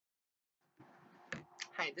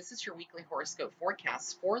Hi, this is your weekly horoscope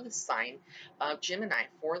forecast for the sign of Gemini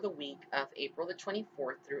for the week of April the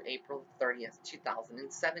 24th through April 30th,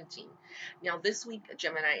 2017. Now, this week,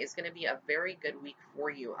 Gemini, is going to be a very good week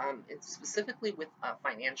for you, and specifically with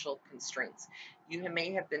financial constraints. You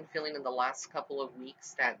may have been feeling in the last couple of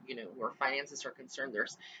weeks that, where finances are concerned,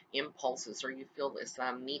 there's impulses, or you feel this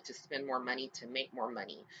need to spend more money to make more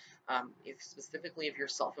money. If specifically if you're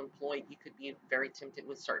self-employed, you could be very tempted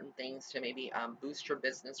with certain things to maybe boost your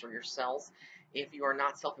business or your sales. If you are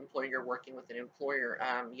not self-employed, you're working with an employer,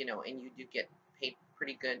 and you do get paid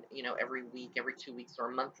pretty good, every week, every 2 weeks, or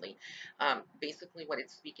monthly. Basically, what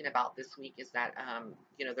it's speaking about this week is that,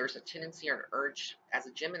 there's a tendency or an urge as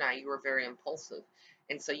a Gemini, you are very impulsive.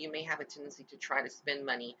 And so you may have a tendency to try to spend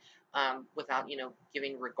money without,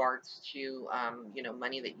 giving regards to,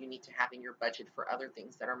 money that you need to have in your budget for other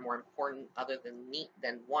things that are more important other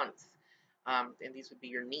than wants. And these would be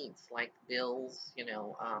your needs like bills,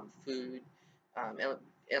 food,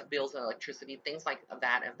 bills and electricity, things like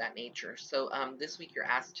that nature. So this week you're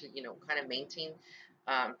asked to, kind of maintain,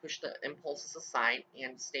 push the impulses aside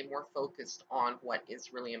and stay more focused on what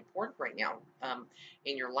is really important right now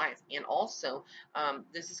in your life. And also,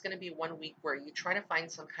 this is going to be one week where you try to find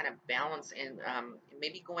some kind of balance and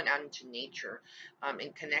maybe going out into nature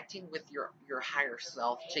and connecting with your higher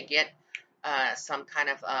self to get some kind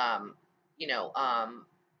of you know um,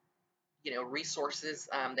 resources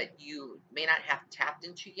that you may not have tapped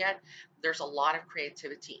into yet. There's a lot of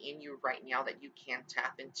creativity in you right now that you can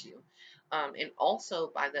tap into. And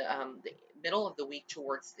also by the middle of the week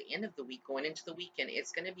towards the end of the week, going into the weekend,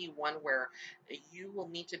 it's going to be one where you will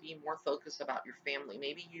need to be more focused about your family.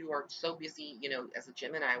 Maybe you are so busy, as a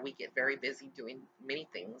Gemini, we get very busy doing many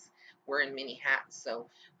things. We're in many hats. So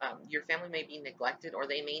your family may be neglected, or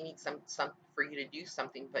they may need some for you to do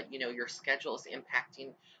something, but your schedule is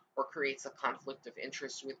impacting or creates a conflict of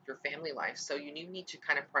interest with your family life. So you need to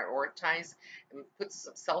kind of prioritize and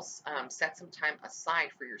set some time aside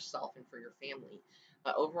for yourself and for your family.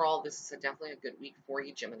 Overall, this is definitely a good week for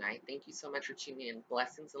you, Gemini. Thank you so much for tuning in.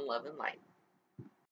 Blessings and love and light.